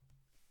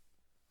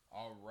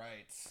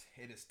right,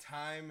 it is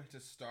time to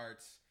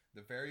start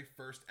the very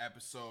first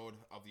episode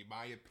of the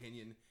My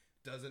Opinion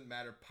Doesn't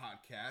Matter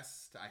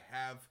podcast. I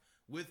have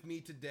with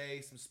me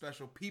today some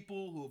special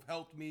people who have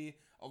helped me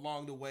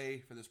along the way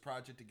for this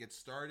project to get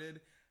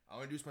started. I'll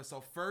introduce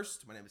myself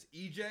first. My name is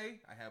EJ.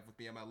 I have with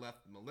me on my left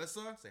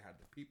Melissa. Say hi to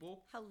the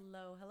people.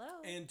 Hello,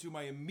 hello. And to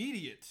my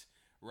immediate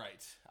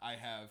right, I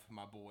have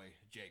my boy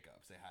Jacob.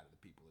 Say hi to the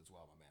people as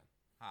well, my man.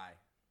 Hi.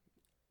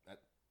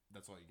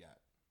 That's all you got.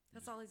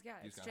 That's all he's got.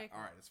 It's Jacob.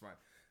 All right, that's fine.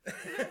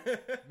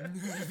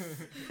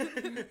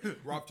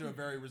 We're off to a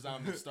very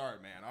resounding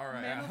start, man. All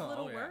right. Man with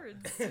little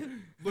words.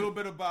 Little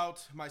bit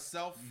about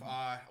myself.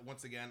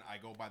 Once again, I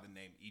go by the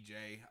name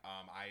EJ.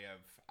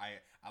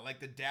 I like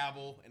to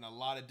dabble in a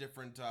lot of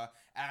different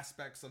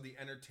aspects of the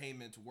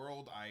entertainment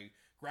world. I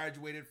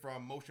graduated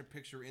from Motion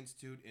Picture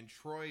Institute in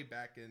Troy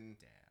back in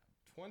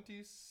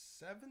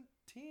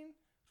 2017,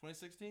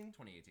 2016,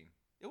 2018.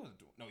 It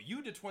wasn't. No,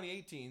 you did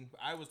 2018.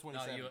 I was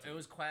 2017. No, it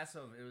was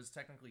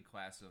technically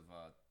class of.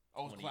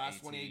 Oh, it was class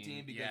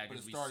 2018 because but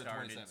it started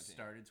 2017.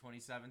 Started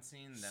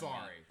 2017. Then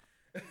Sorry.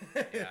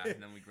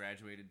 And then we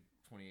graduated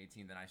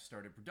 2018. Then I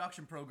started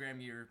production program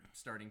year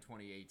starting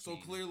 2018. So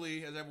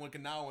clearly, as everyone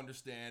can now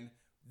understand,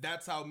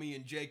 that's how me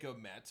and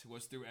Jacob met,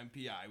 was through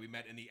MPI. We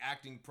met in the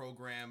acting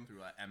program.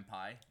 Through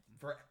MPI?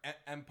 For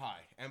MPI.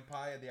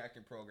 MPI at the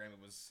acting program. It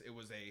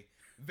was a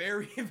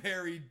very,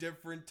 very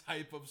different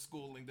type of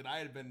schooling that I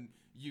had been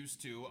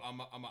used to. I'm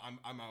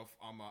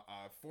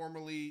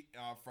formerly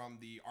from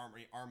the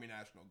Army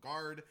National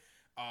Guard.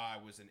 I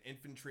was an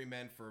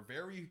infantryman for a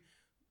very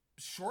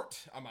short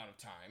amount of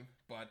time,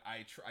 but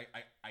I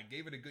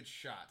gave it a good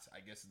shot, I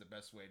guess is the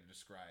best way to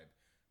describe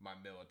my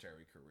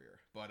military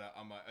career. But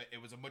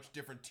it was a much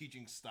different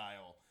teaching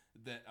style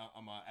that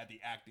at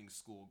the acting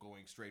school,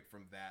 going straight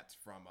from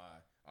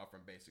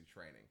basic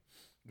training.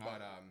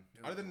 But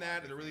other than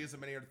that, there really isn't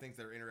many other things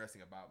that are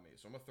interesting about me.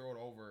 So I'm gonna throw it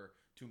over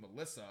to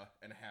Melissa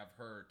and have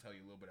her tell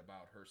you a little bit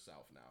about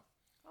herself now.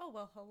 Oh,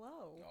 well,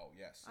 hello. Oh,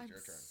 yes, it's your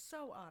turn. I'm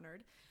so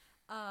honored.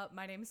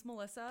 My name is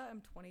Melissa.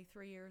 I'm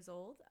 23 years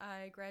old.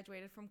 I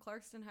graduated from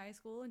Clarkston High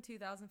School in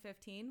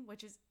 2015,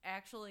 which is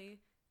actually...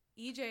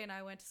 EJ and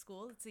I went to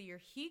school. It's the year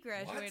he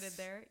graduated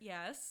there.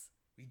 Yes.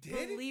 We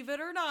did? Believe it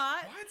or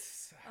not.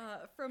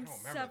 What? From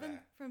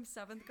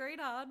seventh grade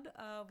on,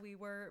 we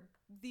were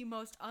the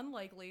most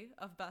unlikely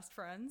of best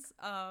friends.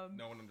 No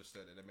one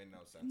understood it. It made no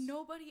sense.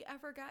 Nobody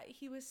ever got...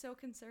 He was so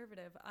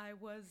conservative. I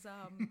was...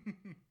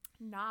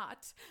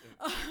 not.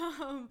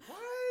 What?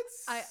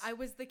 I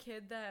was the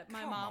kid that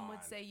my mom would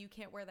on. say, you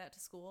can't wear that to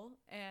school.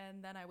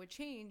 And then I would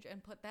change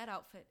and put that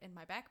outfit in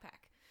my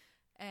backpack.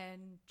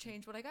 And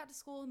change when I got to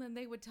school, and then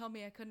they would tell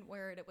me I couldn't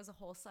wear it. It was a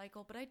whole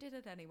cycle, but I did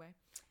it anyway.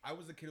 I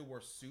was the kid who wore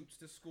suits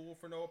to school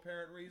for no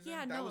apparent reason.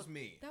 Yeah, that was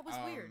me. That was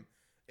weird.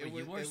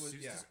 You wore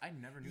suits? I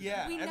never knew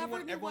that. We everyone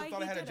never knew why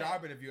thought I had a did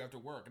job it. interview after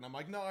work, and I'm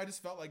like, no, I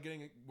just felt like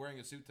wearing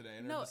a suit today.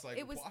 And they're just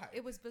like, why?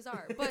 It was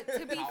bizarre. But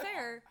to be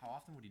fair, how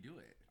often would you do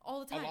it?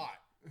 all the time. A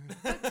lot.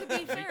 But to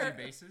be fair,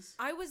 basis?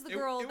 I was the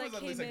girl it that was at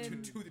came least like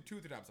in. two,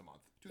 3 times a month.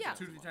 Two Yeah.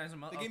 2 times a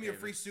month. They gave me a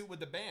free suit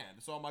with the band,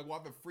 so I'm like, well,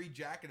 I have a free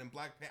jacket and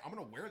black pants. I'm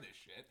gonna wear this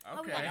shit.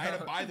 Okay. Like, I had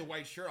to buy the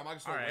white shirt. I'm not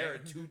just gonna All wear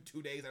right. it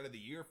two days out of the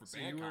year for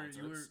band you concerts.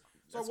 were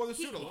so I wore the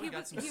suit a lot.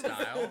 got some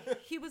style.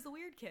 He was the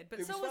weird kid, but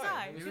It so was was fine.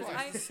 I. It was He was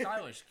fine. a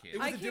stylish kid. It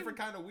was I a came- different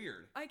kind of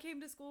weird. I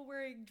came to school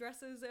wearing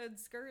dresses and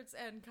skirts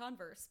and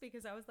Converse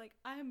because I was like,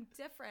 I'm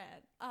different.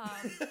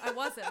 I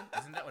wasn't.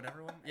 Isn't that what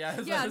everyone? Yeah.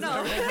 Yeah,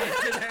 no.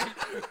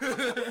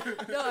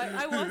 No,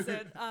 I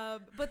wasn't.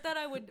 But then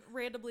I would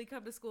randomly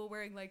come to school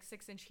wearing like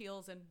 6-inch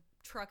heels and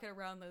truck it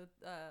around the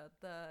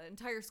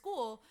entire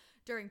school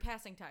during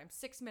passing time.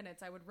 6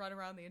 minutes I would run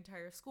around the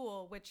entire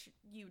school, which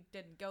you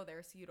didn't go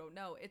there, so you don't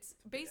know. It's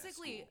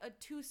basically a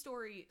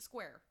 2-story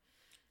square.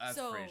 That's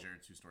So- Fraser,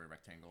 2-story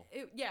rectangle.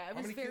 It How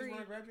was many kids very.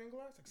 were in graduating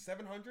class? Like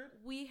 700?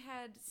 We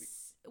had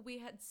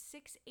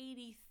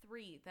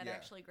 683 that Yeah.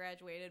 actually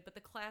graduated, but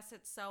the class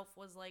itself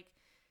was like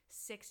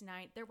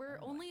 690. There were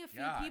only a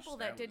few gosh, people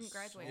that that didn't was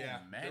graduate. so Yeah,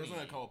 there was only a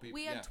many. couple people.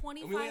 We had yeah.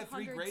 And we only had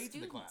 3 2,500 grades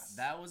in the students. class.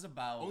 That was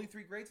about Only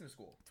 3 grades in the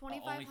school.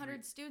 2,500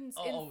 three- students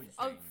Oh, in you're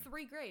saying-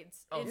 3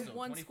 grades so in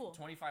one school.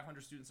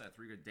 2,500 students at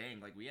 3 grade.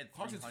 Dang, like we had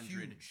Clarkson's 300.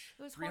 huge.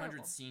 It was 300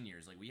 horrible.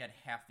 seniors. Like we had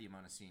half the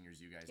amount of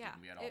seniors you guys did. Yeah,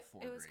 And we had all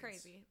 4 it was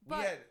grades. crazy. We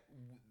But had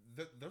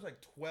there's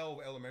like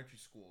 12 elementary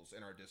schools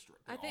in our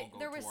district. I that all think go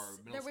there to was our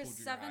middle there school, was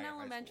junior 7 high, and high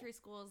elementary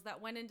school. schools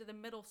that went into the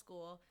middle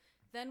school.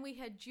 Then we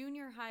had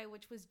junior high,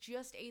 which was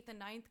just 8th and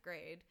 9th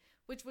grade,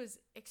 which was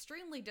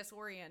extremely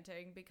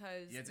disorienting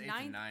because Yeah, it's 8th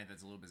and 9th.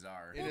 That's a little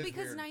bizarre. It Well, is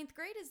because weird. 9th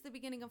grade is the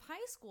beginning of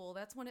high school.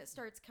 That's when it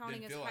starts counting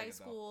Didn't as feel like high it,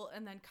 though. school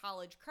and then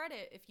college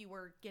credit. If you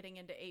were getting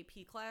into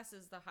AP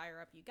classes, the higher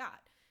up you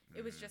got.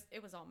 It was just,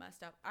 it was all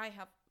messed up. I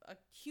have a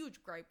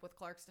huge gripe with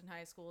Clarkston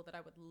High School that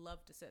I would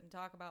love to sit and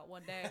talk about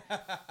one day.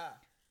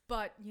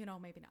 But,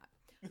 maybe not.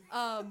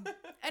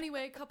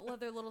 Anyway, a couple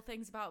other little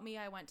things about me.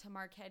 I went to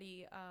Marquette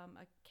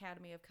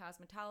Academy of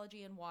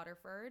Cosmetology in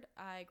Waterford.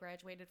 I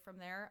graduated from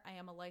there. I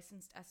am a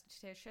licensed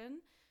esthetician.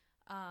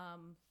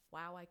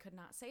 Wow, I could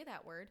not say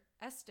that word.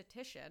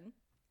 Esthetician.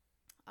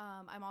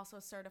 I'm also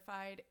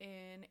certified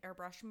in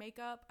airbrush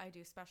makeup. I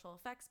do special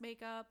effects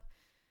makeup.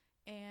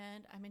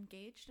 And I'm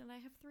engaged and I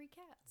have 3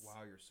 cats.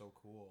 Wow, you're so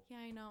cool. Yeah,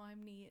 I know.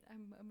 I'm neat.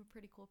 I'm a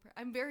pretty cool person.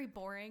 I'm very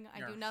boring.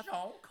 You're I do nothing.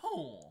 so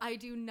cool. I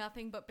do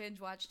nothing but binge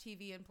watch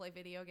TV and play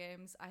video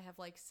games. I have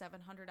like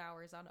 700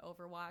 hours on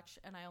Overwatch,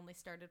 and I only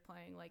started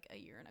playing like a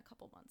year and a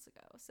couple months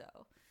ago. So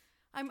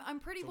I'm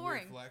pretty It's a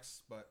boring. weird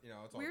flex, but you know,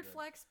 it's all Weird good.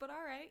 flex, but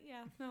all right.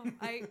 Yeah. No,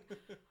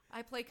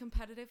 I play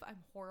competitive. I'm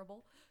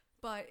horrible,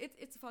 but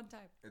it's a fun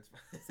time. It's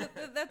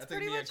That's like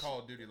pretty me much. in Call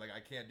of Duty. Like I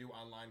can't do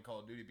online Call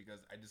of Duty because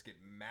I just get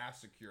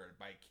massacred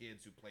by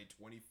kids who play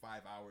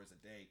 25 hours a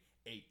day,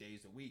 8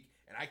 days a week,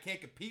 and I can't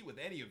compete with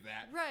any of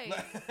that. Right.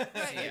 Right.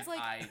 See, It's like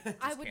I just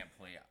I would- can't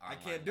play. I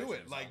Online can't do Legend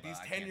it. of Like Zelda. these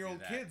I can't do 10-year-old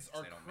that kids 'cause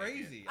are they don't make it.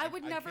 crazy. I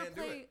would never can't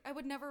do play. it. I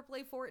would never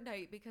play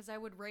Fortnite because I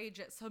would rage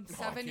at some No, I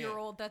can't.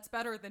 7-year-old that's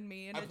better than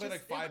me, and I it played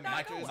just like 5 it would not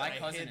matches. go And My I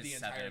cousin hid the is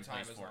 7 entire and time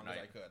plays as long as I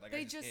Fortnite. could. Like They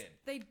I just just hid.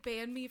 they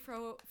banned me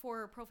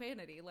for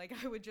profanity. Like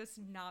I would just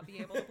not be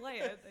able to play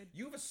it.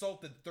 You've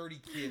assaulted 30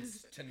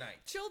 kids tonight.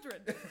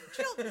 Children,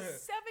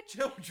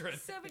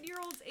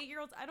 7-year-olds,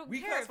 8-year-olds. I don't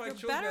We care if classify you're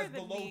children better as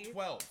than below me.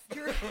 12.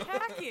 You're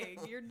hacking.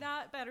 You're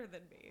not better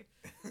than me.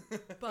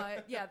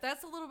 But yeah,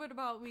 that's a little bit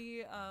about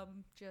me.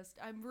 I'm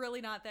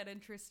really not that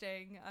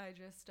interesting. I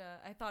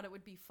thought it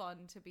would be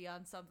fun to be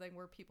on something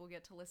where people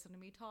get to listen to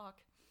me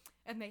talk,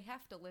 and they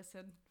have to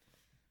listen.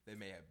 They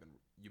may have been.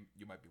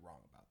 You might be wrong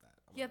about that.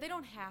 Yeah, they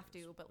don't have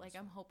to, but like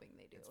I'm hoping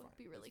they do. It's It'd fine.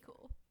 be really It's fine.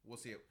 cool. We'll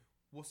see it.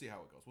 We'll see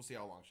how it goes. We'll see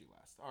how long she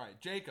lasts. All right,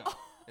 Jacob.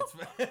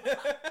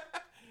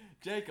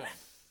 Jacob,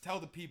 tell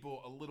the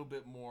people a little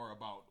bit more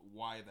about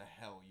why the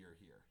hell you're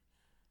here.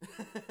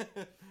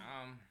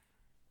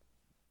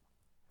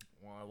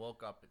 Well, I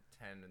woke up at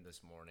 10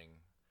 this morning.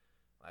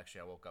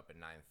 Actually, I woke up at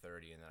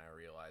 9:30, and then I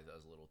realized I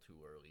was a little too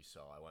early,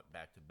 so I went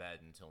back to bed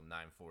until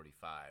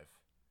 9:45.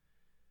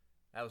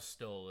 That was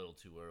still a little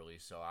too early,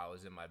 so I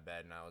was in my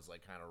bed, and I was,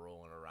 like, kind of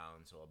rolling around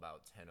until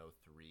about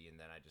 10:03, and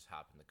then I just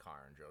hopped in the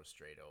car and drove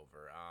straight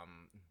over.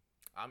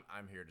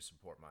 I'm here to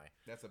support my...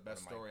 That's the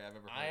best my- story I've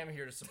ever heard. I am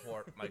here to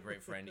support my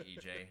great friend,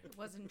 EJ. It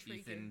was intriguing.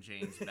 Ethan,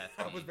 James, Bethany.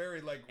 I was very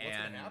like, what's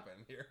And- gonna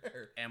happen here?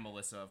 And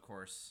Melissa, of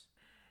course.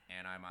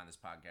 And I'm on this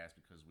podcast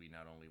because we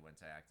not only went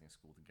to acting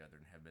school together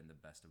and have been the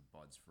best of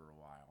buds for a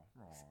while.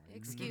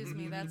 Excuse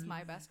me, that's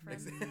my best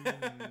friend.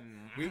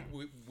 We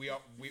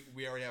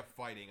already have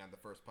fighting on the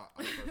first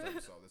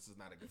episode. This is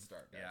not a good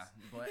start, guys. Yeah,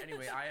 but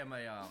anyway, I am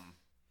a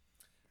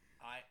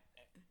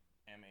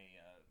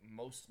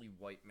mostly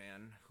white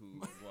man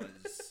who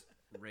was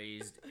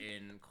raised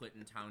in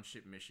Clinton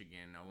Township,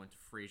 Michigan. I went to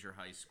Fraser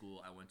High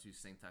School. I went to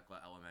St. Thecla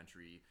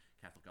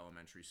Catholic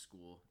Elementary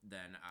School.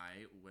 Then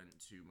I went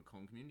to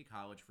Macomb Community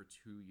College for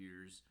 2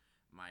 years,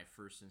 my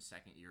first and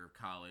second year of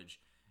college.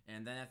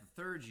 And then at the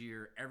third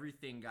year,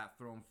 everything got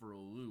thrown for a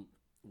loop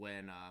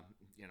when,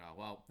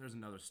 there's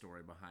another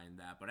story behind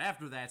that. But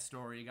after that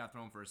story, it got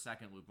thrown for a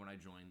second loop when I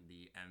joined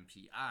the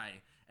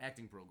MPI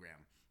acting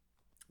program.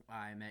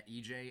 I met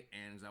EJ,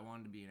 and as I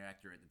wanted to be an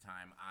actor at the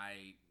time,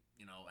 I,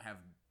 have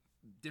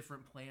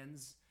different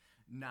plans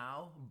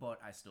now, but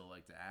I still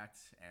like to act,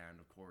 and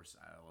of course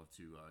I love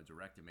to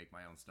direct and make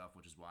my own stuff,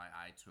 which is why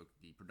I took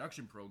the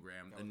production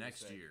program the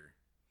next year.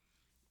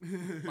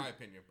 My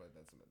opinion, but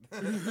that's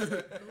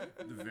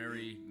The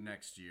very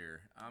next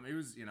year. It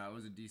was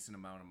a decent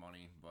amount of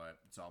money, but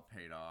it's all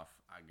paid off.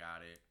 I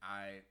got it.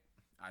 I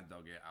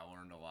dug it. I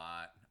learned a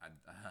lot. I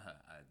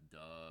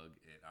dug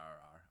it.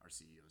 Our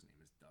CEO's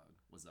name is Doug.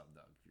 What's up,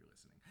 Doug, if you're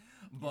listening?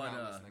 But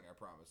not listening, I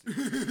promise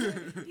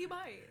you. He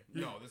might.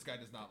 No, this guy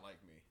does not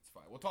like me. It's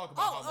fine. We'll talk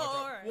about how much.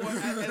 all right. Well,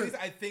 at least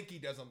I think he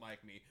doesn't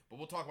like me, but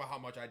we'll talk about how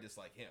much I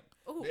dislike him.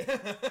 Ooh.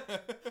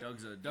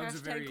 Doug's a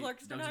Hashtag very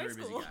Clarkston Doug's a High very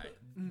busy School. guy.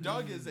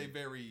 Doug is a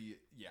very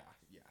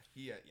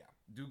he.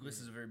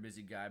 Douglas is a very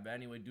busy guy, but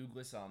anyway,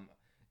 Douglas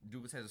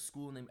has a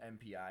school named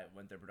MPI,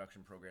 went their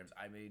production programs.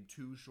 I made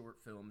 2 short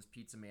films,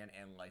 Pizza Man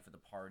and Life of the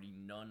Party,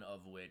 none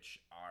of which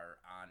are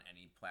on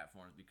any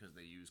platforms because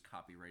they use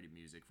copyrighted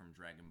music from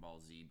Dragon Ball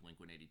Z,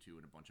 Blink-182,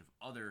 and a bunch of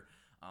other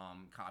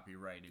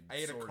copyrighted I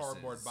ate sources. a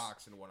cardboard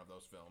box in one of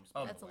those films.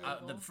 Oh, That's by the way.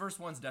 illegal. the first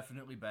one's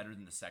definitely better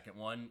than the second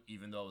one,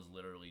 even though it was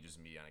literally just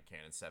me on a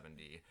Canon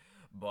 7D.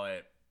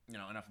 But,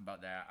 enough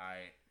about that.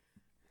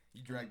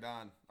 You dragged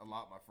on a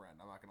lot, my friend.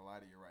 I'm not gonna lie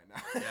to you right now.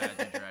 Yeah,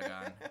 I do drag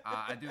on.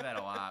 I do that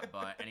a lot,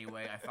 but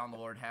anyway, I found the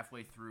Lord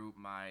halfway through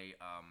my,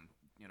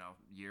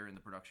 year in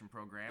the production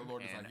program, The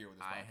Lord is and not here with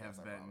this I podcast, have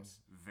I been promise.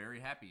 very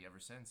happy ever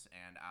since,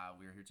 and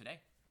we're here today.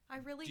 I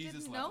really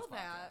Jesus didn't loves know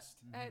this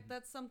that. podcast.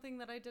 That's something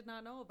that I did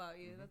not know about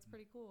you. That's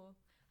pretty cool.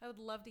 I would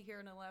love to hear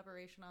an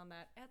elaboration on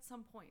that at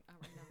some point. I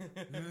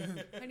don't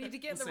know. I need to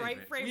get in We'll the right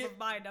save it. frame of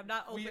mind. I'm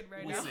not open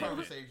right we now. have save it.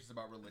 conversations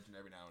about religion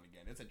every now and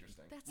again. It's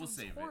interesting. That We'll sounds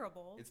save it.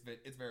 horrible. It's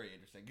very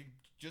interesting.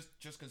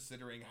 Just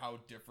considering how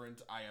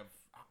different I am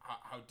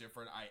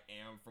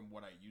from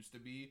what I used to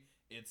be.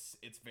 It's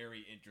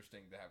very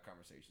interesting to have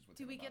conversations with.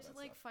 Do him we about get to that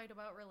like stuff. fight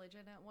about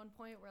religion at one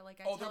point where like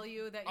I Oh, tell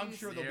you that I'm you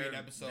sure there'll be an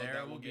There- episode there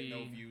that will will get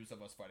no be- views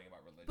of us fighting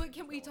about religion. But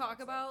can we There's no one talk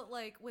that about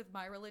like with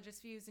my religious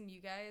views and you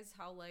guys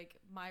how like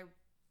my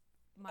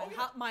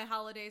my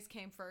holidays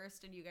came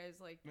first, and you guys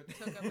like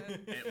took them.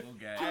 It will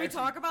get. Can we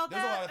talk about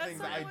There's that? a lot of at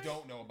things some that I point?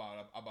 don't know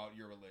about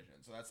your religion,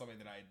 so that's something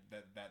that I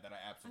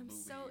absolutely.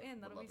 I'm so in.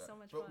 would That'll love be to- so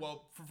much but, fun.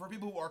 Well, for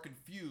people who are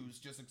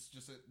confused, just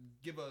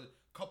give a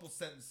couple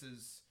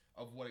sentences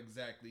of what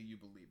exactly you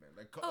believe in,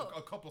 like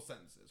a couple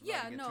sentences. We're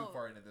not gonna get too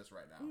far into this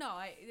right now.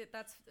 No,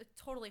 that's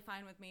totally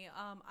fine with me.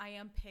 I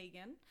am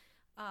pagan.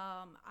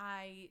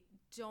 I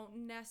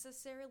don't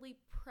necessarily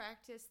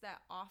practice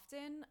that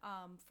often.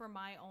 For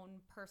my own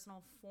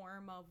personal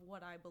form of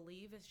what I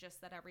believe is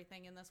just that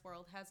everything in this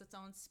world has its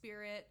own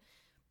spirit.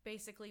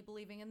 Basically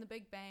believing in the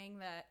Big Bang,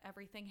 that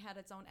everything had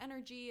its own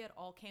energy, it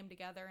all came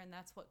together, and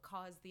that's what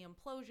caused the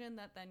implosion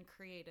that then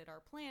created our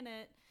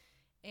planet.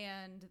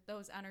 And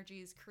those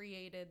energies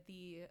created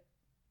the,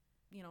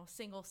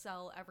 single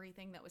cell,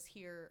 everything that was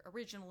here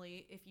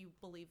originally, if you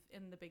believe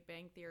in the Big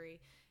Bang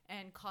theory,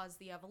 and caused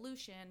the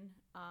evolution,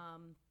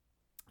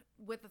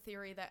 with the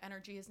theory that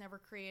energy is never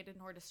created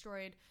nor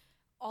destroyed.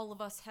 All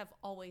of us have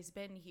always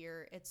been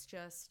here. It's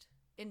just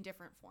in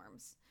different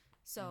forms.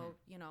 So,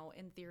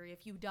 in theory,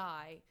 if you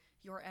die,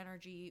 your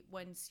energy,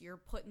 once you're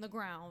put in the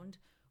ground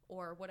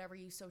or whatever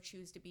you so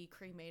choose to be,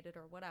 cremated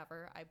or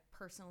whatever, I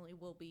personally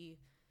will be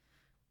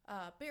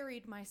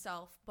buried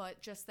myself,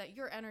 but just that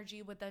your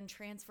energy would then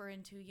transfer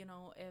into,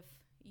 if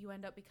you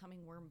end up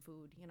becoming worm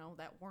food,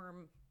 that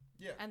worm.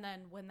 Yeah. And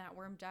then when that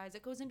worm dies,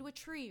 it goes into a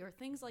tree or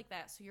things like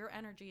that. So your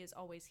energy is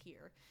always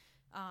here.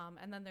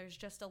 And then there's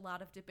just a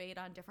lot of debate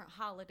on different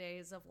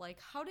holidays of like,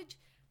 how did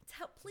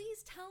you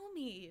please tell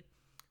me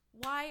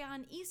why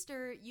on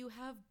Easter you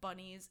have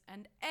bunnies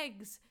and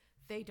eggs?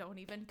 They don't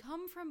even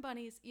come from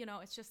bunnies.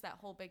 It's just that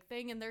whole big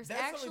thing. And there's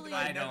That's actually something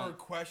that I never don't-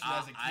 questioned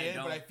as a I kid,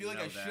 but I don't feel like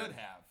I know that. should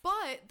have.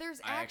 but there's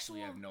I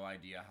actually have no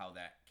idea how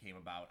that came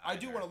about. I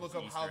do either, wanna look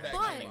 'cause up how Easter that has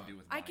But nothing to do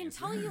with I can bunnies.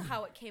 tell you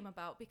how it came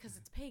about because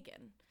it's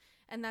pagan,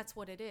 and that's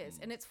what it is,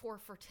 and it's for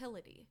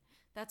fertility.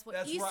 That's what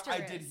That's Easter right.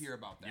 I is. did hear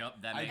about that.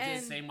 Yep, that I makes did-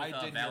 it same I with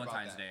did hear about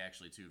Valentine's that. Day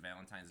actually too.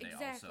 Valentine's Day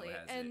Exactly, also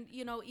has and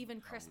it.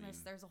 even Christmas,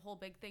 Halloween. there's a whole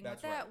big thing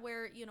That's with that right.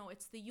 where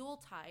it's the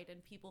Yuletide,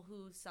 and people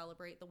who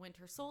celebrate the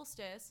winter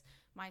solstice.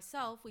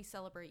 Myself, we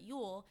celebrate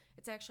Yule.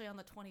 It's actually on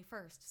the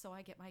 21st, so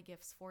I get my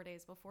gifts 4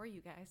 days before you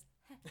guys.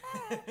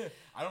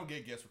 I don't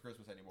get gifts for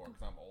Christmas anymore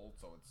because I'm old,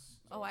 so it's.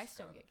 Oh, I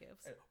still get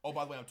gifts. Oh,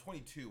 by the way, I'm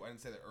 22. I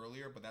didn't say that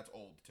earlier, but that's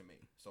old to me.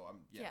 So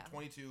I'm Yeah.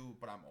 22,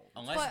 but I'm old.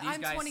 Unless But these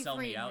I'm guys 23 sell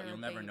me and out, you're you'll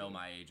a never know baby.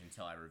 my age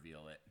until I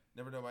reveal it.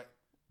 Never know my.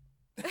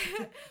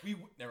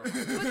 Never.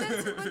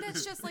 But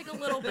that's just like a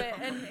little bit,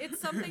 and it's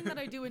something that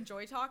I do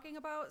enjoy talking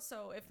about.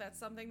 So if that's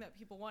something that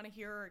people want to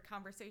hear or a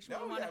conversation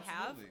No, we want yeah, to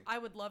have, absolutely. I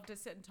would love to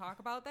sit and talk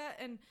about that.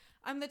 And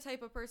I'm the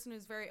type of person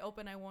who's very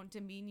open. I won't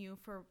demean you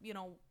for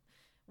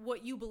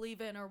what you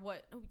believe in or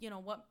what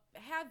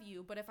have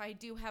you. But if I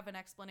do have an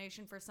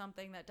explanation for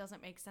something that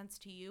doesn't make sense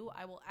to you,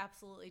 I will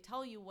absolutely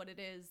tell you what it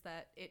is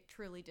that it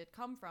truly did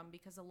come from,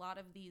 because a lot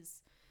of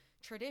these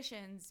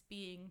traditions,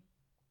 being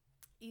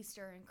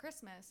Easter and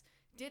Christmas,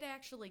 did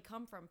actually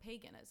come from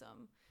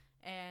paganism,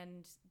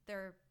 and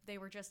they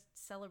were just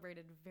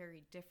celebrated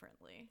very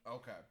differently.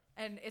 Okay.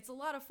 And it's a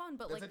lot of fun,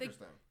 but That's like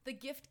interesting. the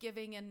gift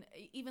giving, and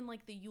even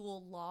like the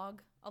Yule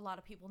log, a lot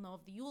of people know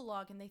of the Yule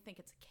log and they think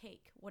it's a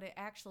cake. What it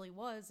actually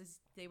was is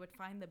they would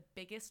find the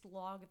biggest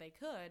log they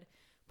could,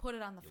 put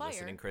it on the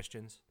fire.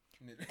 Christians?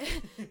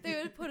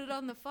 They would put it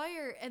on the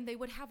fire and they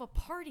would have a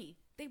party.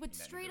 They would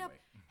That straight either up way.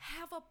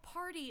 have a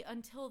party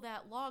until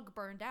that log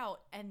burned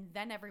out, and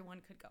then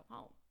everyone could go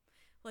home.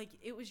 Like,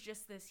 it was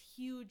just this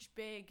huge,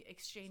 big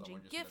exchanging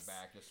Someone just gifts. in the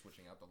back, just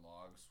switching out the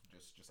logs,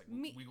 just like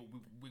Me-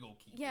 we go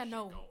keep. Yeah, this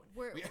no, shit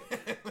we're,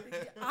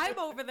 going. I'm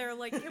over there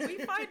like, can we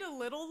find a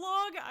little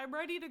log? I'm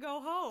ready to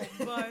go home.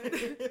 But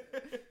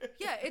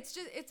yeah, it's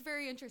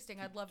very interesting.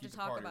 I'd love Keep to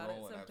the talk party about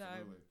rolling, it sometime.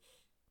 absolutely.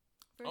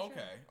 For sure.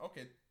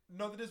 Okay.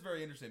 No, that is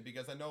very interesting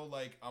because I know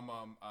like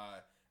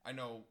I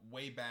know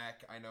way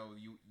back I know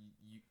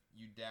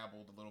you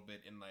dabbled a little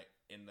bit in like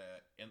in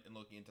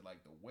looking into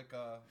like the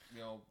Wicca,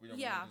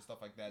 Yeah. and stuff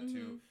like that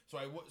too. So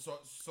I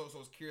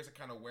was curious of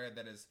kind of where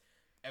that is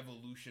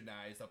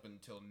evolutionized up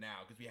until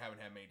now, because we haven't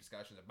had many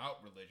discussions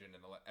about religion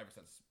ever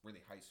since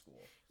really high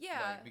school.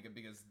 Yeah. Like,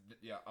 because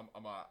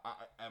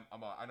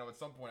I know at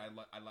some point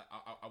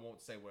I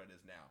won't say what it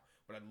is now,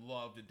 but I'd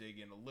love to dig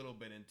in a little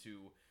bit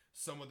into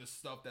some of the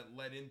stuff that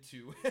led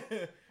into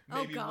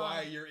maybe God.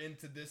 why you're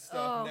into this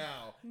stuff Oh,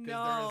 now, because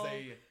no. there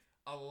is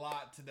a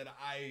lot that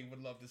I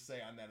would love to say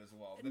on that as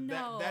well. But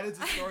No. that is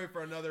a story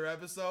for another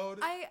episode.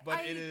 But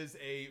I- it is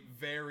a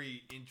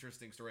very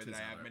interesting story that I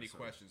have another many episode.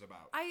 questions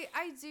about.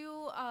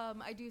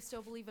 I do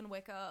still believe in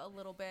Wicca a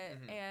little bit,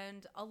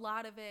 and a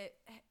lot of it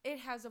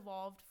has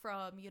evolved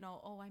from,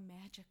 I'm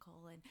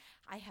magical and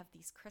I have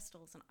these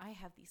crystals and I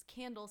have these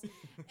candles,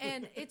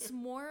 and it's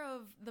more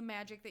of the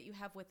magic that you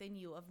have within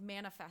you of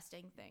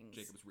manifesting things.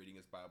 Jacob's reading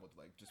his Bible to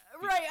like just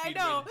Right, I feed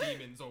know. away the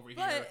demons over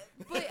here.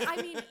 But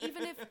I mean,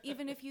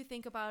 even if you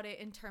think about it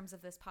in terms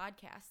of this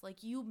podcast,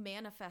 like you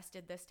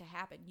manifested this to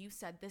happen. You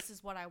said, this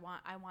is what I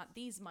want. I want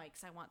these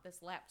mics. I want this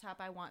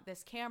laptop. I want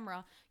this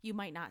camera. You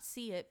might not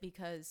see it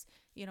because,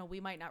 you know, we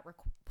might not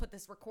put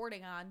this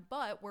recording on,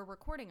 but we're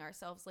recording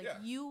ourselves. Like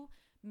you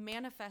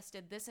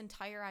manifested this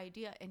entire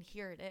idea, and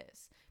here it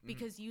is,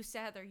 because you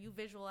sat there, you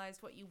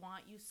visualized what you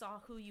want, you saw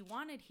who you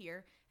wanted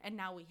here, and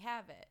now we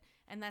have it.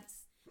 And that's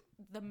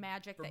the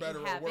magic For that better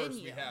you have or worse, in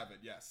you. we have it,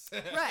 yes.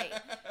 Right.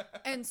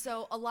 And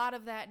so a lot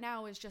of that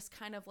now is just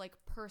kind of like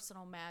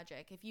personal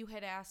magic. If you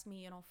had asked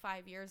me, you know,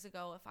 5 years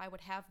ago if I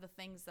would have the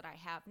things that I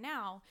have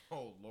now,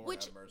 Oh, Lord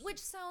which have mercy. which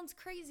sounds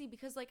crazy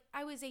because like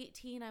I was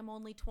 18, I'm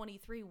only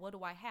 23. What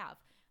do I have?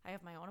 I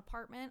have my own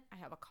apartment. I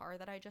have a car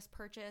that I just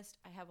purchased.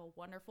 I have a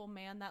wonderful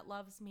man that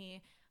loves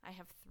me. I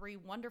have 3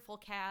 wonderful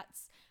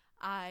cats.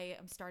 I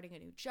am starting a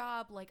new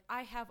job. Like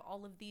I have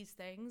all of these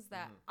things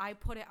that I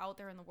put it out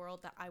there in the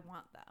world that I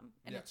want them.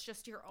 And it's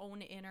just your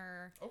own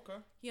inner, Okay.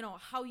 you know,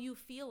 how you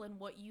feel and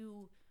what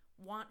you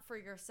want for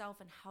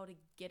yourself and how to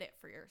get it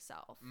for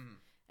yourself.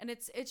 And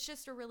it's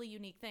just a really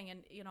unique thing.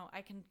 And, you know,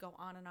 I can go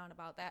on and on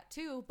about that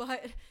too,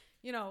 but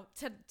you know,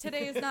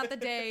 today is not the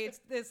day.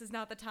 This is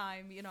not the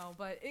time, you know,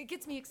 but it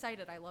gets me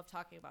excited. I love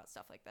talking about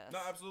stuff like this. No,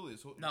 absolutely.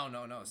 So, No,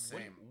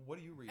 same. What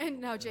are you reading? And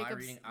now over there?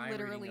 Jacob's I'm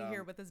literally reading,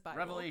 here with his Bible.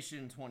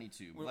 Revelation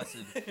 22. Blessed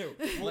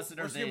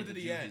We're are they skipping that to do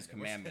the end. his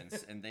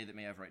commandments, and they that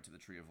may have right to the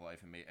tree of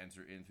life, and may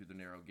enter in through the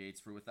narrow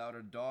gates. For without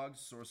are dogs,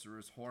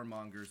 sorcerers,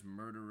 whoremongers,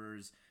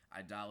 murderers,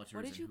 idolaters,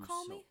 What did you and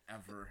call me?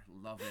 whosoever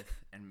loveth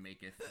and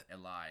maketh a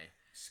lie.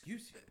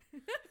 Excuse you.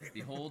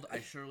 Behold,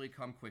 I surely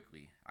come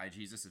quickly. I,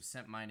 Jesus, have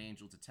sent mine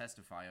angel to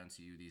testify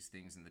unto you these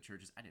things in the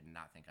churches. I did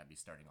not think I'd be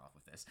starting off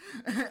with this.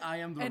 I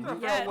am the And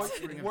root yet- and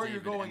offspring of Where you're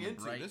David, going and the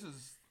into. bright This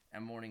is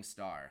and morning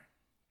star.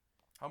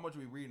 how much are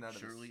we reading out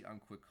of Surely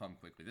this? come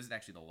quickly. This is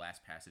actually the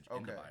last passage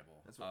in the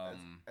Bible. That's what,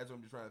 that's what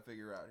I'm just trying to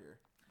figure out here.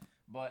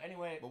 But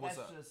anyway, But what's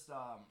that's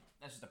up?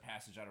 just a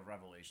passage out of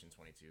Revelation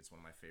 22. It's one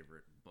of my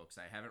favorite books.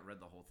 I haven't read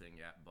the whole thing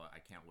yet, but I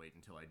can't wait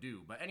until I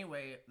do. But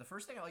anyway, the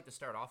first thing I like to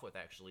start off with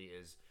actually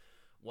is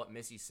what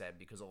Missy said,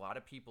 because a lot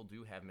of people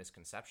do have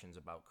misconceptions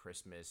about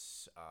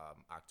Christmas,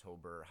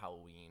 October,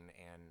 Halloween,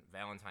 and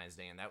Valentine's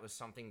Day, and that was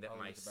something that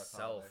Halloween's the best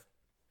myself. holiday,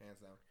 hands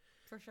down.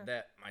 For sure.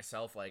 That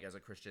myself, like as a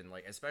Christian,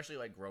 like especially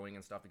like growing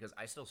and stuff, because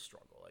I still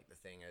struggle. Like the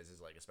thing is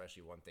like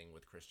especially one thing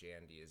with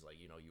Christianity is like,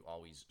 you know, you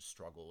always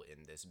struggle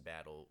in this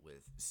battle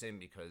with sin,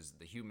 because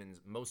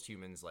most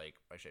humans, like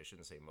actually I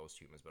shouldn't say most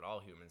humans, but all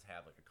humans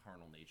have like a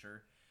carnal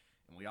nature,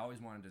 and we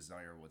always want to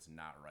desire what's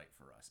not right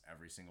for us.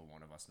 Every single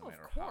one of us, no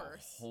matter how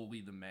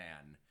holy the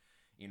man,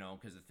 you know.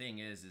 Because the thing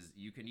is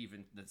you can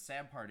even, the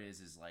sad part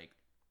is like,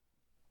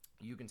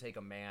 you can take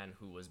a man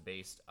who was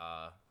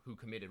who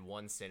committed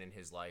one sin in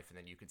his life, and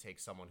then you could take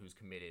someone who's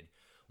committed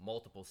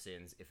multiple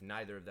sins. If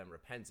neither of them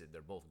repented,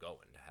 they're both going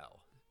to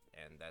hell.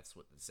 And that's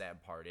what the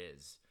sad part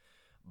is.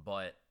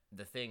 But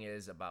the thing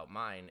is about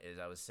mine is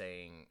I was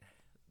saying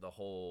the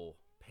whole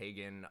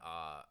pagan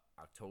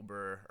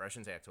October, or I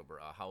shouldn't say October,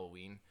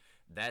 Halloween,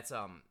 that's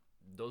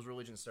those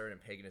religions started in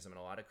paganism, and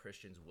a lot of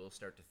Christians will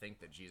start to think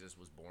that Jesus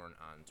was born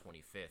on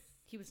 25th.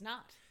 He was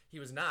not. He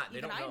was not. They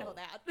Even don't know. I know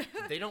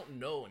that. They don't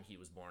know when he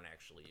was born,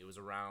 actually. It was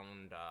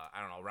around, I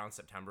don't know, around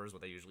September is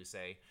what they usually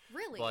say.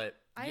 Really? But,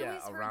 I yeah,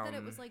 always heard around, that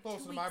it was like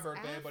Close 2 to my weeks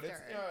birthday, but it's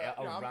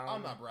after. you know, I'm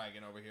around- not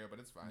bragging over here, but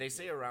it's fine. They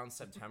say around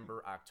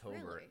September, October.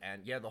 Really?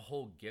 And, yeah, the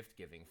whole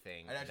gift-giving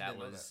thing, I actually that didn't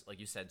know was, like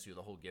you said, too,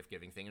 the whole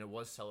gift-giving thing. And it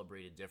was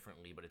celebrated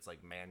differently, but it's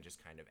like man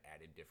just kind of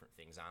added different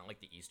things on. Like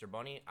the Easter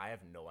Bunny, I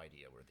have no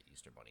idea where the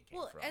Easter Bunny came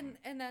from.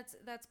 and that's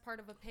part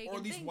of a pagan or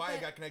at least thing, why it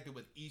but- got connected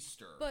with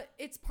Easter. But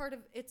it's part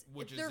of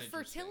Which is their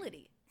interesting. fertility.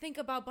 Think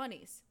about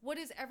bunnies. What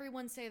does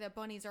everyone say that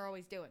bunnies are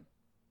always doing?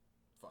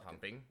 Fucking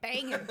Humping.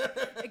 Banging.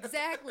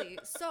 Exactly.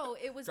 So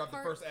it was Drop the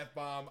part. first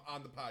F-bomb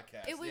on the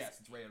podcast. It was- yes,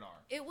 it's rated R.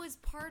 It was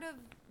part of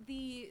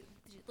the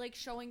like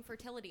showing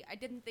fertility. I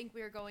didn't think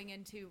we were going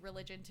into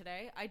religion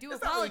today. I do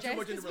It's not really apologize too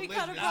much into because we religion.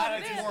 kind of brought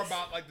it It's in. more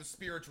about like the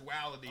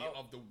spirituality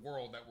of the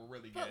world that we're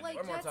really But, getting. like,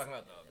 We're more that's- talking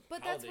about the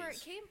But that's where it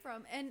holidays. came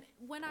from. And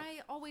when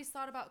I always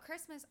thought about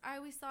Christmas, I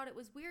always thought it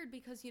was weird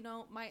because, you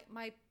know, my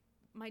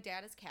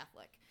dad is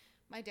Catholic.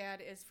 My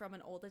dad is from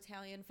an old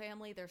Italian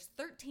family. There's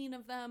 13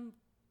 of them.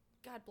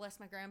 God bless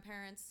my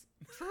grandparents.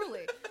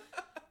 Truly.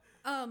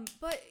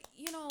 But,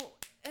 you know,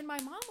 and my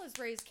mom was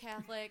raised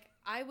Catholic.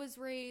 I was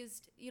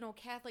raised, you know,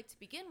 Catholic to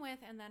begin with,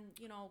 and then,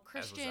 you know,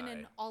 Christian I.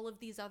 and all of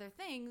these other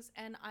things.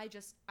 And I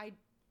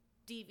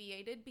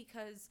deviated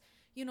because,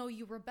 you know,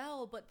 you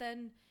rebel, but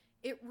then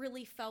it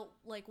really felt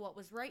like what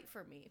was right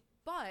for me.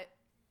 But,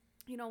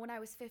 you know, when I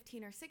was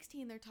 15 or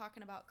 16, they're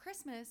talking about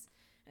Christmas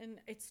and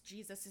it's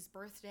Jesus's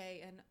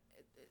birthday. And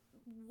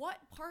what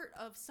part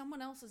of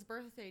someone else's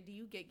birthday do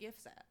you get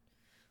gifts at?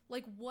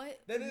 Like what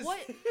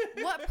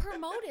what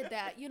promoted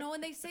that, you know?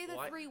 And they say the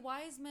What? 3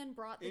 wise men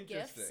brought the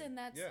gifts, Interesting. and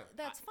that's Yeah.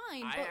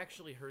 fine. I but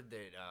actually heard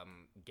that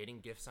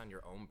getting gifts on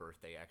your own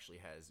birthday actually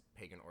has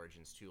pagan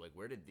origins too. Like,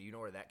 do you know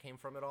where that came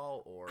from at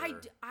all? Or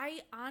I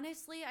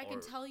honestly, I can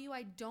or- tell you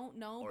I don't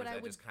know, or but is I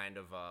that would just kind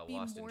of be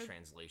lost in more-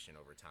 translation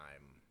over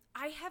time?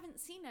 I haven't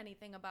seen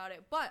anything about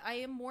it, but I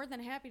am more than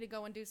happy to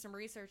go and do some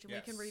research, and we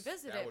can Yes,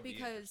 revisit that it would be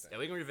because interesting. Yeah,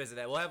 we can revisit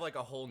that. We'll have like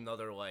a whole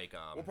nother like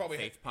We'll probably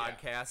faith have-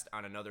 yeah. podcast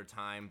on another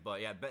time. But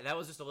yeah, but that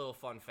was just a little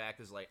fun fact.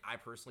 Is like I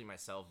personally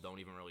myself don't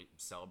even really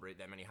celebrate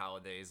that many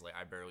holidays. Like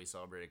I barely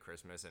celebrated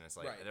Christmas, and it's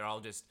like Right. they're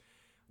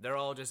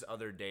all just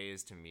other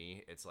days to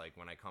me. It's like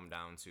when I come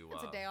down to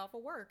it's a day off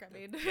of work. I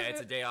mean, yeah,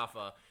 it's a day off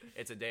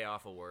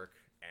of work,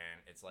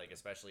 and it's like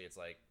especially it's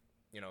like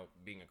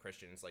being a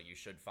Christian, it's like you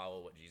should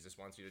follow what Jesus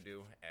wants you to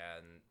do,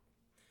 and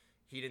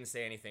he didn't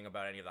say anything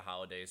about any of the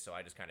holidays, so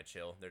I just kind of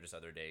chill. They're just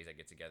other days I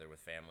get together with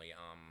family.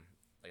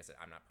 Like I said,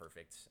 I'm not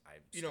perfect. I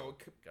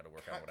got to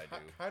work on what I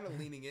do. Kind of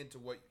leaning into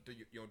what to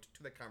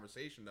the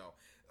conversation though.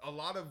 A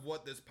lot of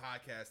what this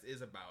podcast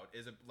is about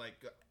is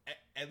like,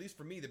 at least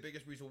for me, the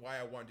biggest reason why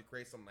I wanted to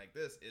create something like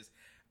this is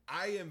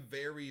I am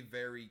very,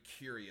 very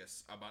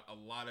curious about a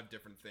lot of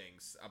different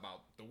things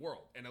about the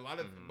world, and a lot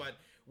of. But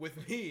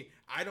with me,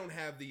 I don't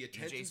have the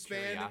attention EJ's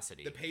span,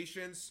 curiosity. the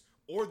patience,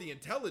 or the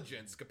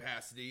intelligence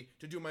capacity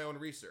to do my own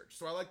research.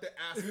 So I like to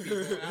ask people,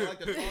 and I like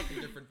to talk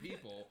to different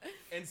people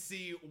and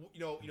see,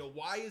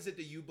 why is it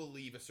that you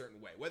believe a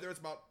certain way? Whether it's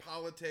about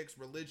politics,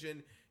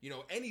 religion,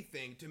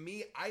 anything. To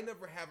me, I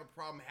never have a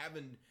problem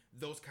having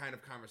those kind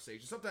of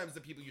conversations. Sometimes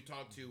the people you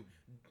talk to,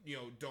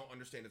 don't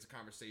understand it's a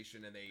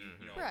conversation, and they,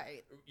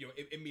 Right.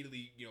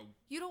 Immediately, you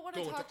don't want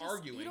go to into talk to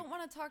arguing. you don't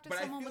want to talk to But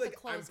I someone feel with like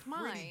a closed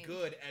I'm pretty mind.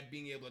 good at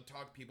being able to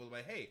talk to people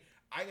like, hey,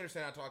 I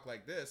understand I talk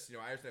like this.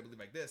 I understand I believe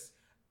like this.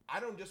 I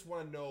don't just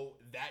want to know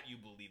that you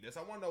believe this.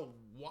 I want to know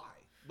why.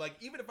 Like,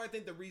 even if I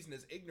think the reason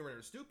is ignorant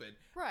or stupid,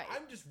 Right.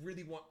 I'm just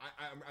really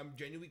I'm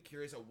genuinely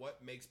curious of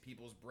what makes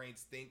people's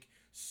brains think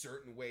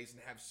certain ways and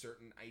have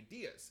certain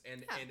ideas,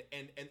 and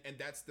and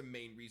that's the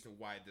main reason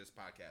why this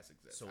podcast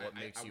exists. So what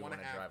makes you want to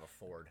drive a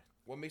Ford?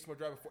 What makes me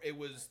drive a Ford? It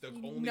was the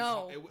only.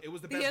 No. It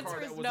was the The best answer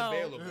car is that was no.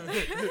 available.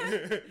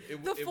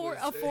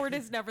 A Ford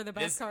is never the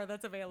best This- car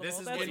that's available. This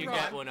is That's what you wrong.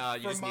 get when you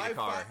just need a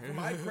car. For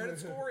my credit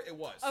score, it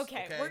was.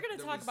 Okay, we're going to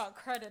There talk was- about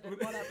credit in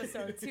one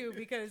episode too,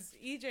 because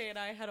EJ and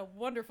I had a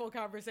wonderful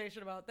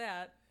conversation about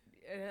that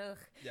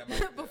Yeah,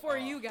 before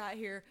you got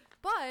here.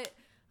 But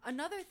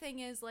another thing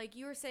is, like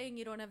you were saying,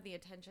 you don't have the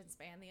attention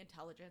span, the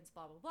intelligence,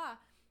 blah, blah, blah.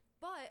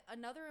 But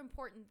another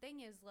important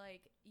thing is,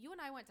 like, you and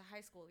I went to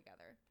high school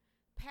together.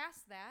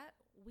 Past that,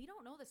 we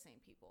don't know the same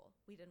people.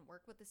 We didn't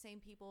work with the same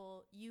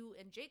people. You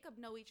and Jacob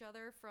know each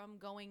other from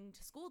going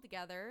to school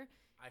together.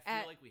 I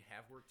feel like we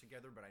have worked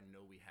together, but I know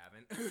we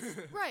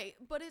haven't. Right,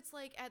 but it's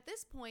like at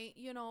this point,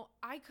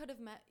 I could have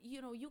met,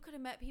 you could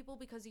have met people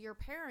because of your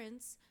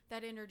parents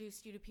that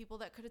introduced you to people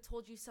that could have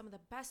told you some of the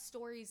best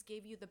stories,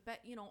 gave you the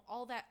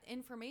all that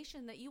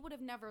information that you would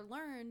have never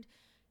learned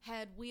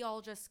had we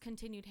all just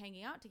continued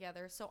hanging out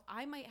together. So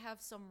I might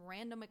have some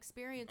random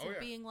experience of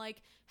being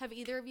like, have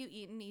either of you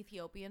eaten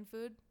Ethiopian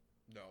food?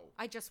 No.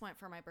 I just went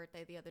for my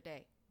birthday the other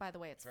day. By the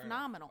way, it's Fair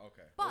phenomenal. enough.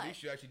 Okay. But Well, at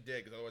least you actually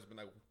did, because otherwise I've been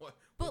like, what?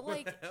 But Where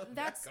like the hell did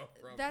that's that come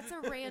from? that's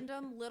a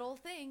random little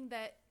thing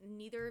that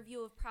neither of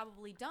you have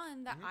probably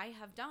done that I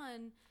have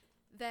done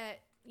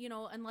that,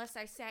 unless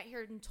I sat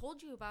here and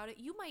told you about it,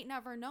 you might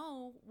never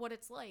know what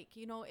it's like.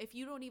 If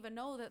you don't even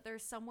know that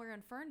there's somewhere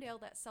in Ferndale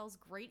that sells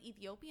great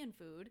Ethiopian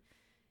food,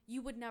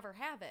 you would never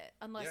have it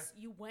unless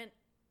you went,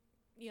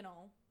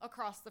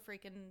 across the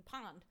freaking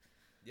pond.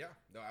 Yeah,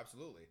 no,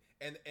 absolutely.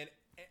 And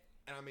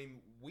I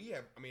mean,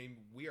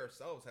 we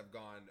ourselves have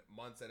gone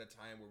months at a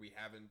time where we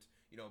haven't,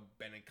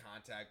 been in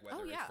contact,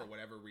 whether it's for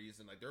whatever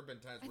reason. Like, there have been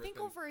times I where think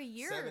it's been over a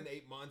year.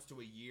 7-8 months to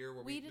a year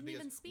where We didn't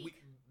even because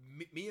speak.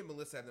 Me and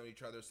Melissa have known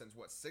each other since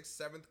what, 6th,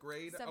 7th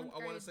grade? I want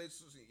grade. to say,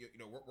 so,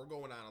 we're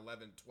going on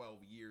 11, 12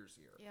 years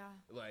here. Yeah.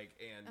 Like,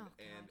 and Oh,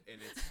 and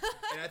it's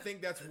and I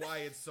think that's why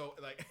it's so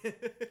like.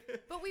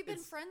 But we've been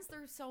friends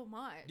through so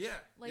much. Yeah,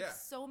 Like, yeah.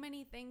 so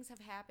many things have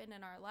happened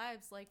in our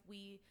lives. Like,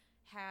 we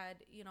had,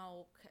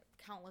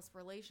 countless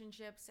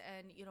relationships,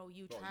 and, you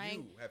Well,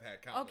 trying. you have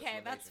had countless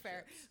Okay, that's fair.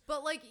 relationships.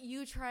 But, like,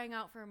 you trying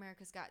out for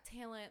America's Got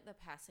Talent, the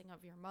passing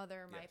of your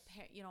mother,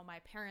 Yes. my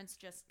parents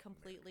just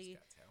completely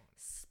Got talent.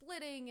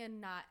 splitting,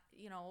 and not,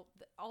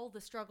 all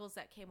the struggles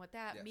that came with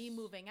that. Me Yes.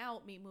 moving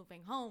out, me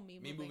moving home, me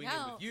Me moving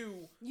out. in with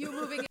you. You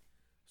moving in.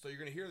 So you're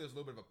gonna hear there's a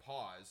little bit of a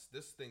pause.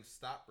 This thing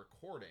stopped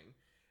recording.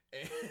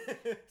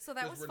 So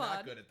that 'cause was we're fun.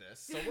 not good at this.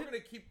 So we're gonna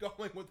keep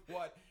going with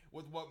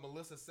what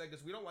Melissa said,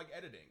 because we don't like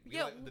editing.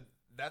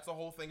 That's the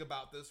whole thing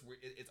about this.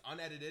 It's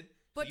unedited.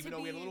 But even to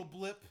though we have a be- little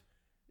blip,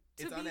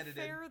 To it's be unedited.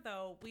 fair,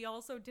 though, we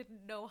also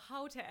didn't know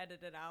how to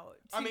edit it out.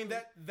 I mean too.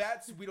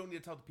 that's we don't need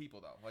to tell the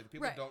people though. Like, the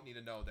people Right. don't need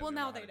to know that Well, we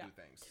now know how they to know. do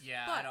things.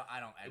 Yeah, But- I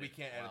don't edit. We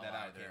can't edit that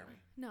out, either. can we?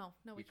 No,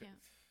 we We could-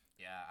 can't.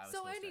 Yeah, I was So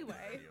supposed to edit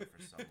anyway, a video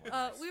for someone.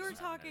 I we were still haven't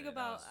talking edited. That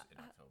about, was in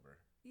October.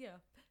 Yeah.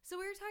 So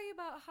we were talking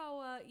about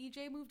how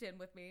EJ moved in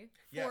with me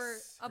for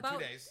Yes, for 2 about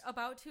days.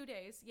 About 2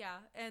 days, yeah.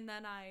 And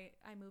then I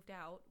moved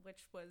out,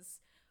 which was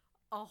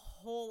a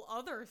whole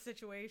other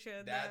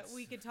situation that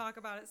we could talk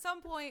about at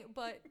some point,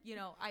 but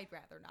I'd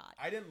rather not.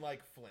 I didn't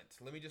like Flint.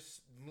 Let me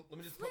just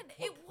Flint,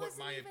 put it wasn't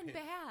my even opinion.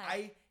 bad.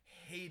 I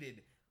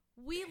hated.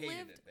 We hated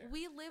lived it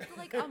there.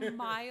 like a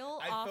mile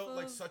I off felt of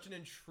like such an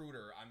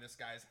intruder on this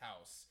guy's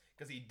house.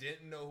 because he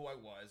didn't know who I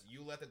was.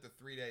 You left after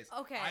 3 days.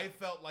 Okay. I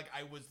felt like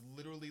I was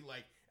literally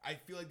like, I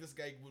feel like this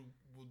guy will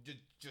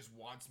just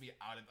wants me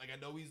out of. Like, I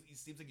know he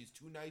seems like he's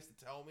too nice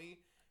to tell me,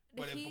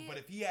 but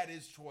if he had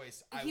his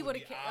choice, I would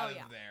be out of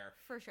there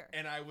for sure.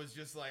 And I was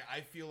just like,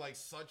 I feel like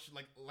such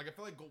like I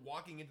feel like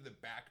walking into the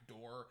back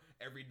door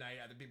every night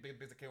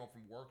because I came home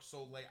from work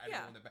so late. I don't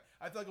know the back.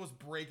 I feel like I was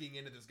breaking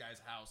into this guy's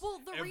house.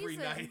 Well, every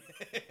night.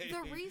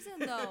 The reason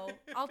though,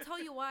 I'll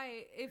tell you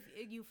why.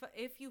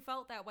 If you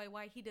felt that way,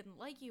 why he didn't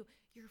like you,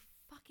 your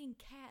fucking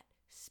cat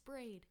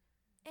sprayed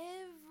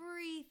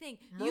everything.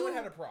 Merlin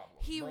had a problem.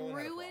 He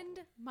ruined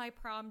my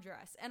prom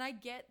dress. And I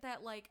get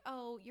that, like,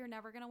 oh, you're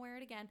never going to wear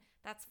it again.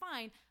 That's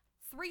fine.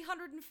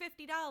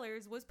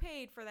 $350 was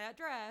paid for that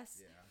dress.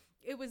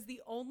 Yeah. It was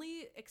the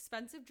only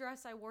expensive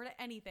dress I wore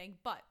to anything,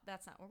 but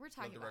that's not what we're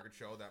talking Let about. the record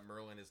show that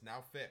Merlin is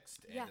now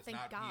fixed and does thank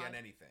not God. pee on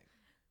anything.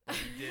 But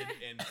he did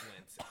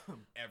influence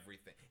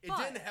everything. It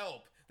didn't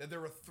help that there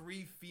were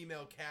 3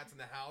 female cats in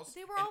the house.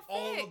 They were and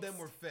all of them fixed.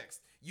 were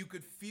fixed. You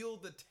could feel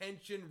the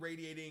tension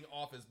radiating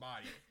off his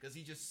body because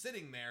he's just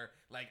sitting there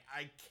like,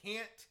 I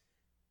can't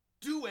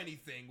do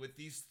anything with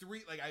these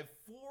 3. Like, I have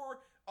 4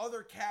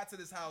 other cats in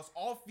his house,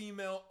 all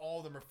female, all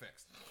of them are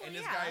fixed. And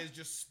this guy is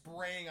just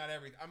spraying on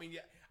everything. I mean, yeah,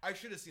 I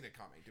should have seen it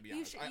coming, to be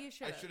honest. You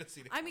should I should have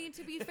seen it I coming. mean,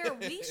 to be fair,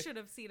 we should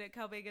have seen it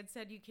coming and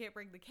said you can't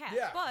bring the cat.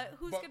 Yeah, but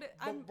who's gonna?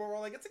 But we're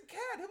like, it's a cat.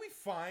 He'll be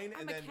fine.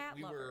 I'm and a then cat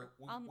lover.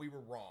 we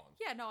were wrong.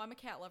 Yeah, no, I'm a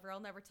cat lover. I'll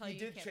never tell He you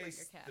did can't bring chase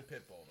your cat. the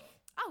pit bull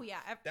though. Oh yeah,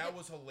 That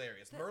was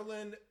hilarious.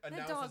 Merlin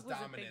announced dog his was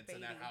a big dominance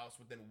in that baby. house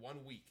within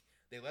 1 week.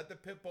 They let the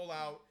pit bull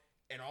out,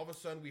 and all of a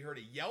sudden we heard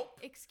a yelp.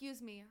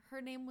 Excuse me,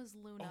 her name was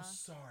Luna. Oh,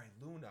 sorry,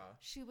 Luna.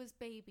 She was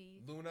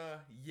baby.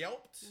 Luna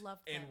yelped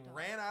Loved that and dog.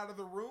 ran out of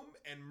the room,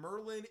 and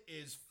Merlin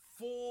is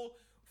full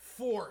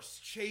force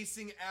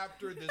chasing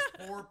after this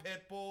poor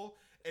pit bull.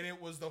 And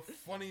it was the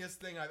funniest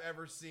thing I've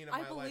ever seen in my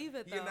life. I believe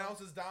it, He though. announced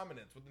his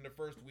dominance within the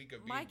first week of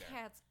being My there.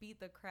 cats beat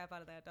the crap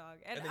out of that dog,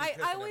 and And then he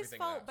pissed I on always everything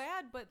felt else.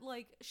 bad, but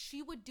like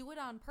she would do it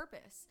on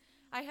purpose.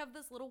 I have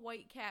this little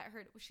white cat.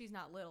 She's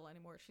not little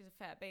anymore. She's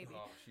a fat baby.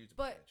 Oh, she's a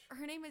But bitch.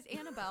 her name is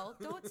Annabelle.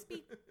 Don't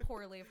speak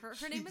poorly of her.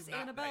 Her name She's is not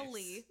Annabelle nice.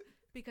 Lee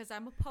because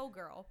I'm a Po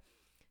girl.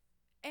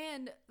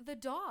 And the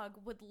dog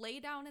would lay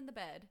down in the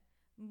bed,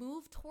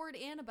 move toward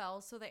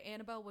Annabelle so that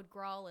Annabelle would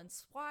growl and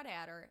swat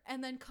at her,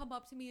 and then come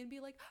up to me and be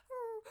like,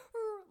 "Arr,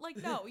 arr." Like,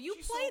 no, you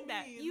She's so played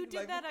that. mean. You did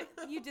Like,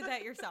 that. You did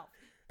that yourself.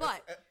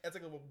 But That's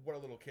like what a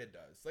little kid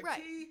does. Like,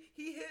 Right.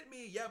 he hit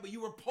me. Yeah, but you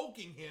were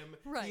poking him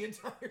Right. the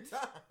entire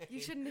time. you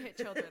shouldn't hit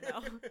children, though.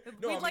 No,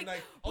 we'd I mean, like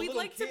a we'd little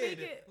like kid, to make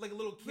it like a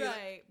little kid,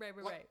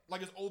 right.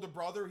 like his older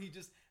brother. He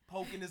just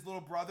poking his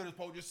little brother. His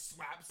poke just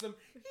slaps him.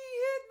 He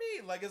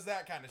hit me. Like, it's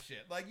that kind of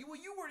shit. Like you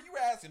were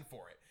asking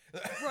for it.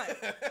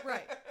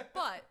 right.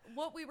 But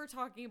what we were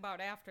talking about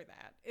after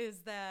that is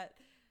that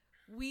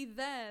we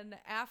then,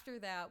 after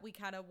that, we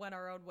kind of went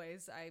our own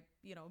ways. I,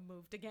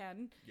 moved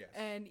again. Yes.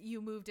 And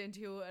you moved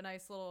into a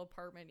nice little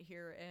apartment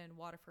here in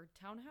Waterford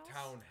Townhouse.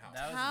 Townhouse.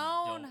 That was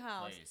Townhouse.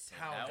 a dope place.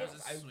 Townhouse. That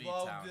was a I sweet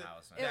loved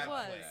townhouse. It that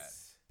was.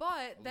 place.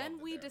 But then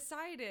loved it we there.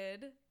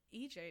 decided,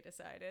 EJ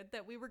decided,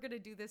 that we were going to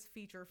do this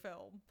feature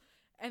film.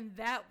 And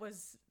that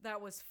was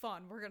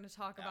fun. We're going to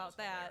talk about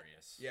that.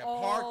 Yeah,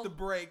 all- park the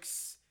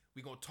brakes.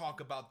 We're gonna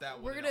talk about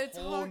that We're one gonna in a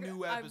whole talk-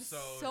 new I'm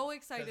episode. so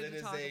excited 'cause it to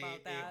is talk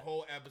about that. A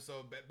whole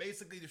episode. But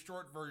basically, the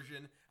short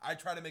version. I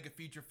tried to make a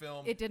feature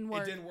film. It didn't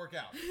work. It didn't work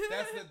out.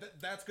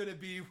 That's gonna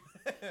be.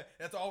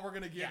 That's all we're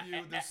gonna give Yeah,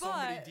 you. There's so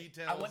many but-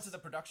 details. I went to the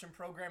production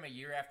program a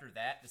year after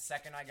that. The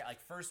second I got,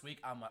 first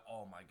week, I'm like,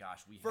 oh my gosh,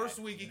 First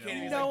had week he no can't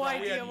even. No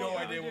like, we idea had no what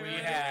we idea were what we We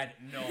doing. were had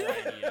no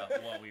idea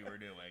what we were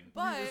doing.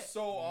 But We were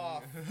so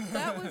off.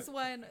 that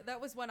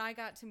was when I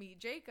got to meet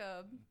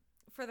Jacob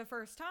for the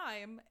first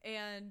time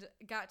and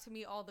got to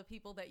meet all the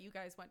people that you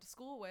guys went to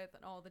school with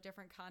and all the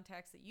different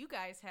contacts that you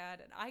guys had,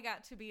 and I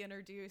got to be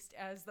introduced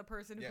as the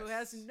person who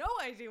has Yes. no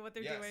idea what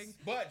they're Yes, doing.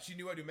 but she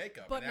knew how to do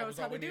makeup. But and that knows was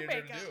how all we to do needed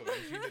her to makeup. do.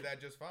 And she did that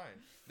just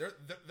fine.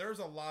 There's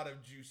a lot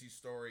of juicy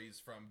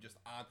stories from just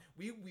on.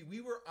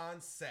 We were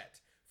on set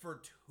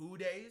for 2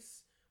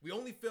 days. We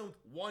only filmed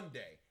 1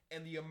 day,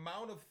 and the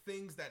amount of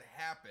things that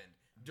happened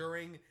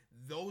during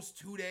those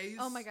 2 days.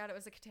 Oh my god, it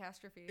was a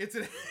catastrophe. It's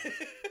an.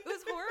 It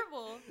was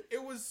horrible.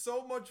 It was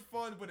so much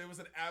fun, but it was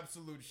an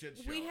absolute shit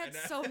show. We had And-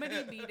 so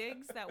many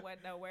meetings that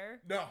went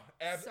nowhere. No,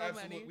 So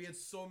absolutely. many. We had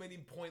so many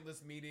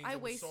pointless meetings. I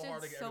It was so wasted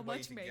hard to get so everybody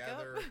much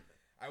together. makeup.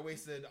 I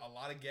wasted a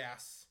lot of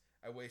gas.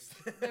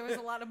 There was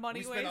a lot of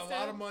money We spent wasted. a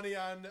lot of money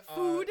on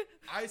Food.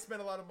 I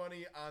spent a lot of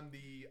money on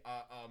the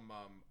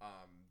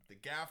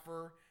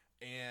gaffer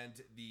and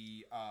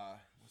the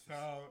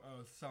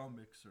Sound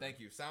mixer. thank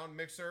you, sound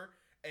mixer.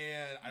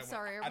 And I'm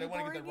sorry, are I didn't we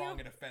want to get the boring wrong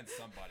you? and offend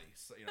somebody.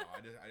 So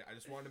I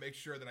just wanted to make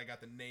sure that I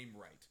got the name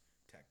right,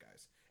 tech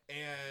guys.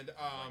 And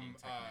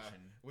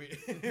technician. we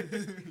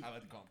I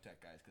like to call them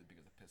tech guys because it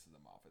pisses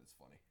them off and it's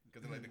funny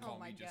because they like to Oh call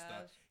my me just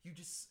gosh. you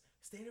just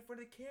stand in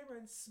front of the camera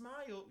and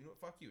smile. You know what?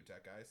 Fuck you,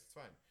 tech guys. It's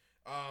fine.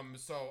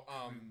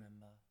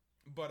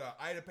 But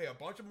I had to pay a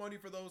bunch of money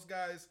for those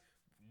guys.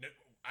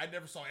 I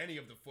never saw any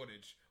of the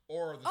footage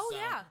or the Oh,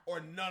 sound yeah. or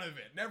none of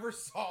it. Never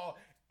saw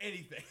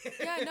anything.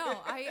 Yeah, no,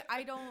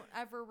 I don't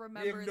ever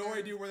remember. We have no there-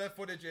 idea where that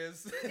footage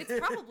is. It's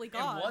probably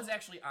gone. It was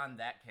actually on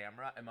that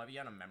camera. It might be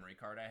on a memory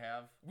card I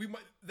have.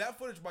 That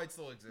footage might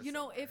still exist. You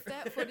know, somewhere. if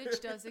that footage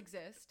does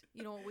exist,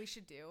 you know what we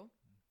should do?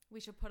 We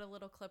should put a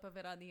little clip of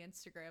it on the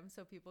Instagram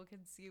so people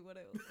can see what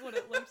it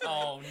looks like.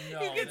 Oh no!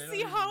 You can they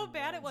see don't how even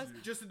bad it want was.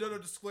 to. Just another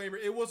disclaimer,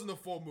 it wasn't the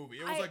full movie.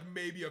 It was I- like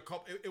maybe a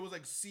couple. It was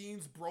like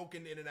scenes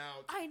broken in and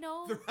out I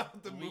know.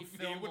 throughout the movie. We It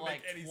filmed wouldn't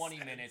like make any 20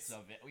 sense. minutes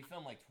of it. We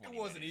filmed like 20 It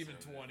wasn't minutes even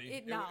of 20.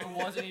 It- no. It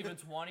wasn't even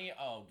 20?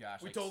 Oh,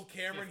 gosh. We like told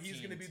Cameron he's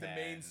 15, going to be the 10.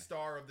 main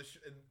star of the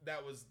show.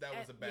 That was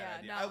a bad yeah,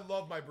 idea. no. I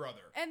love my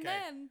brother. And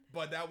then-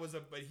 but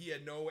but he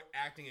had no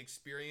acting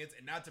experience,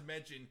 and not to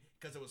mention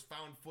because it was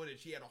found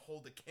footage, he had to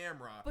hold the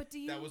camera. But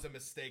do that you- was a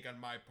mistake on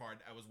my part.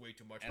 That was way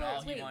too much. And for all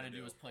us he wait. wanted to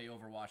do was play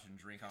Overwatch and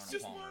drink Arnold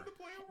Just Palmer. wanted to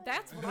play over.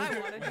 That's what I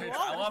want to do Which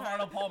all I the love time.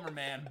 Arnold Palmer,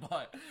 man,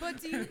 but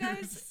But do you guys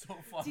it's so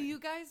funny. do you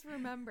guys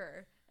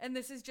remember? And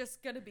this is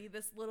just gonna be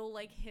this little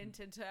like hint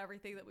into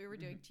everything that we were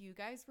doing. Do you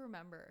guys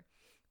remember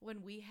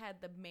when we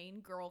had the main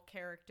girl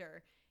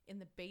character in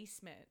the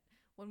basement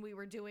when we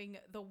were doing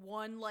the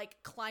one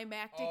like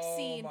climactic Oh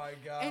scene my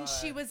God. and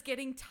she was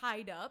getting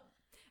tied up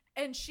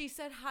and she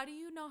said, "How do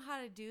you know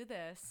how to do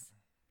this?"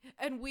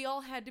 And we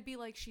all had to be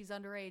like, "She's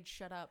underage.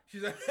 Shut up.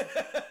 She's like,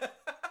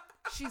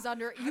 She's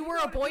under. You were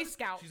a Boy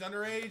Scout." she's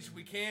underage.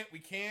 We can't.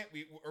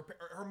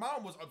 Her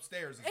mom was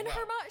upstairs as And well.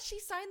 her mom, she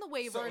signed the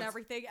waiver So and it's-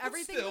 everything. but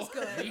Everything still. was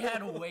good. We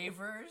had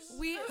waivers.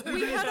 We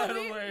We had had a a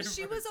waiver. waiver.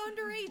 She was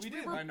underage. We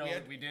did. were, I know We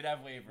we, had- did have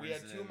waivers. We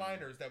had two and-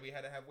 minors that we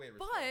had to have waivers.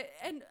 for. but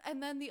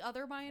and then the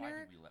other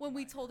minor, did we let when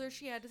we minors? told her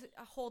she had to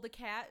hold a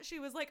cat, she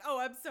was like, "Oh,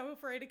 I'm so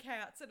afraid of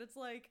cats," and it's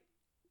like,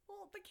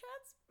 well, the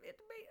cat's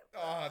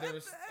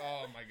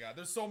Oh my God,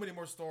 there's so many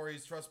more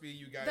stories. Trust me,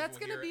 you guys. That's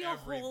will gonna hear be a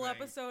whole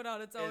everything. episode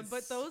on its own. But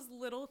It's- those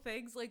little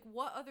things, like,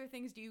 what other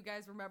things do you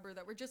guys remember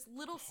that were just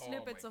little Oh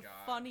snippets my of God.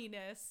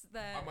 funniness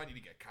that? I might need to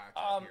get Kachi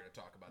up Um, here to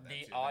talk about that.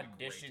 The too. That'd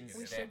be great to auditions get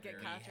We him that should up get here.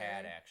 we Katja.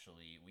 had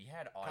actually, we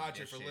had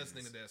auditions. Kachi, for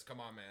listening to this, come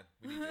on, man.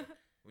 We need you.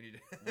 We need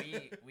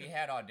to. we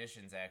had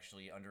auditions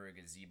actually under a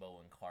gazebo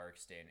in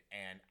Clarkston,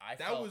 and I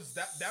That felt was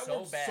that so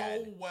went bad.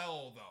 so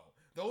well though.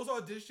 Those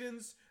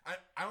auditions, I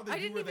don't think I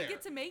you didn't were even there,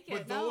 get to make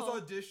but it, those no.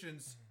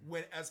 auditions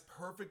went as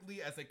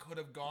perfectly as they could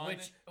have gone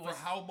Which for was-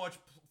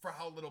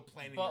 how little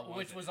planning. But there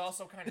which in was it.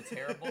 also kind of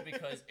terrible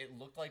because it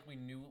looked like we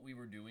knew what we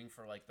were doing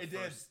for like the It did.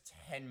 first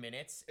 10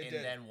 minutes, It and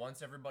did. then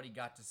once everybody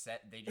got to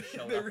set, they just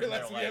showed They up and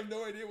realized they're we like, have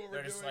no idea what we're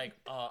they're doing. just like,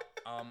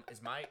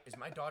 is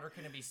my daughter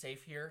gonna be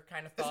safe here?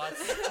 Kind of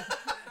thoughts.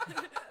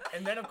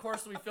 And then of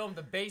course we filmed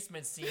the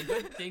basement scene.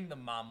 Good thing the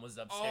mom was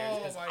upstairs Oh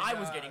because my I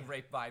was God. getting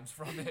rape vibes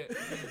from it.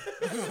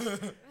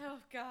 Oh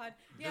God,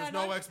 yeah. There's and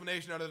no I'm-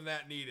 explanation other than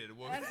that needed.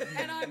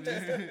 and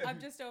I'm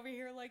just over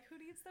here like, who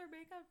needs their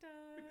makeup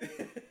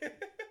done?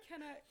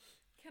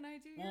 Can I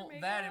do your Well,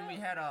 makeup? that and we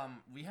had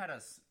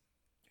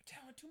You're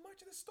telling too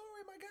much of the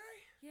story, my guy.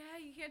 Yeah,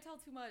 you can't tell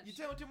too much. You're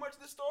telling too much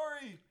of the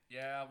story.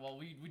 yeah. Well,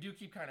 we do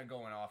keep kind of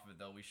going off of it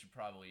though. We should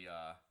probably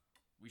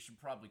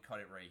cut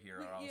it right here,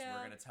 or else Yeah.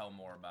 we're gonna tell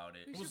more about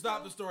it. We We'll should stop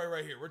prob- the story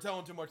right here. We're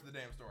telling too much of the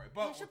damn story. We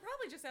But should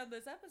probably just end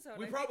this episode.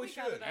 We I think probably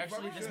got should. it out. Actually,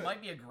 probably this should.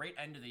 might be a great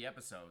end of the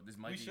episode. This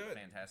might We be should.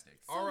 fantastic.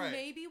 So All right.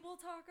 maybe we'll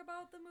talk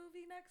about the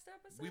movie next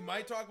episode. we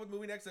might talk with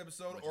movie next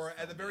episode, Which or is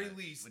at the filmed very in a-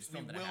 least, which is we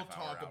filmed in a will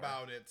half-hour talk hour.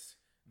 about it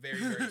very,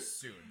 very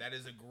soon. That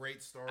is a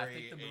great story. I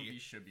think the a- movie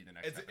should be the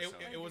next It's, episode.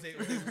 it was a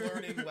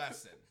learning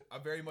lesson, a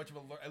very much of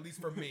a at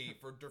least for me,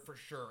 for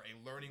sure,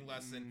 a learning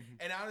lesson.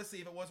 And honestly,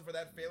 if it wasn't for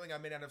that failing, I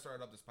may not have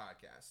started up this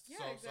podcast. Yeah,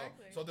 so,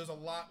 exactly. So there's a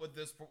lot with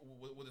this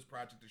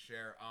project to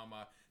share.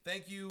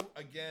 Thank you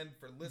again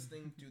for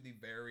listening to the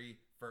very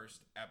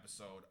first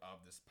episode of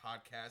this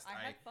podcast.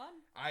 I had fun.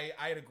 I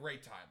had a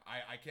great time.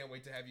 I can't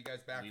wait to have you guys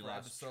back We for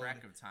lost episode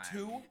track of time.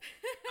 2.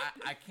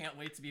 I can't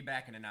wait to be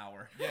back in an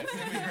hour. Yes,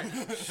 it'll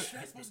be great. Shh,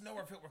 I'm supposed to know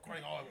we're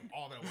recording all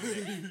of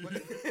it at one day.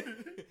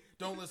 But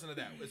don't listen to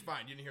that. It's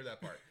fine. You didn't hear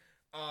that part.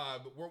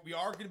 But we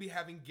are going to be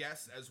having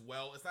guests as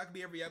well. It's not going to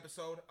be every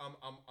episode.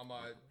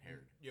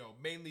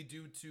 Mainly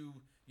due to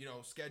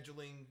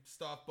scheduling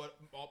stuff, but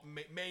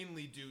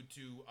mainly due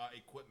to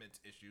equipment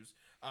issues.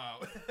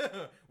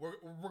 We're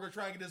going to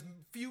try and get as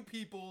few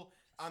people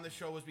on the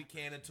show as we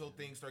can until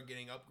things start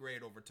getting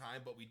upgraded over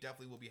time. But we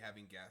definitely will be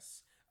having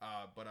guests.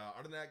 But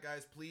other than that,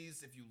 guys,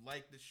 please, if you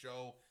like the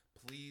show,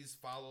 please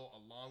follow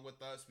along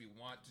with us. We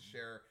want to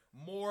share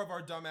more of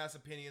our dumbass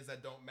opinions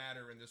that don't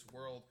matter in this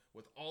world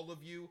with all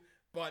of you.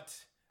 But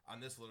on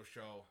this little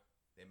show,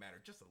 they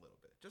matter just a little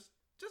bit. Just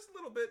a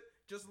little bit.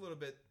 Just a little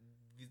bit.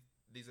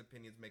 These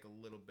opinions make a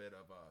little bit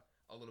of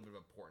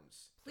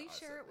importance. to Please us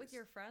share at it with least.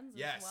 your friends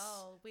Yes, as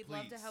well. We'd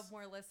love to please. have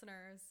more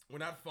listeners. We're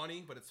not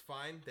funny, but it's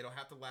fine. They don't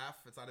have to laugh.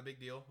 It's not a big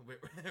deal.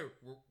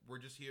 We're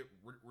just here.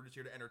 We're just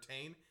here to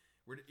entertain.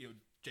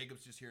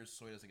 Jacob's just here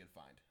so he doesn't get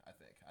fined. I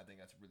think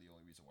that's really the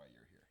only reason why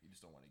you're here. You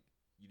just don't want to.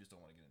 You just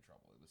don't want to get in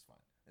trouble. It was fine.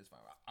 It's fine.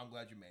 I'm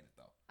glad you made it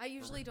though. I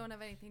usually don't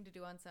have anything to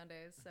do on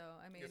Sundays, so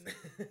I mean,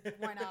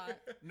 why not?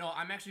 No,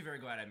 I'm actually very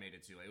glad I made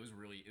it too. It was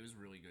really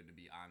good to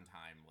be on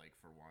time, like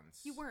for once.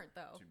 You weren't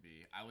though.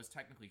 I was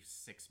technically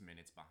 6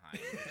 minutes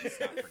behind. I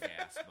stopped for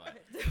gas,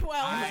 but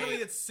Well,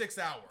 Usually it's 6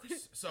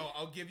 hours, so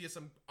I'll give you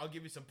some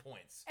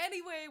points.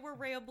 anyway, we're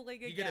rambling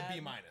again. You get a B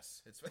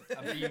minus. It's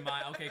a B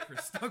minus. Okay,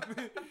 Chris.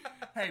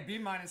 Hey, B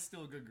minus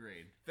still a good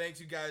grade. Thanks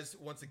you guys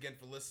once again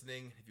for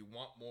listening. If you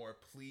want more,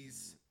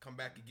 please come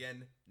back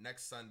again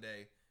next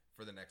Sunday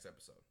for the next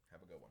episode.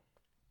 Have a good one.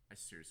 I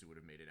seriously would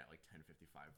have made it at like 10:55.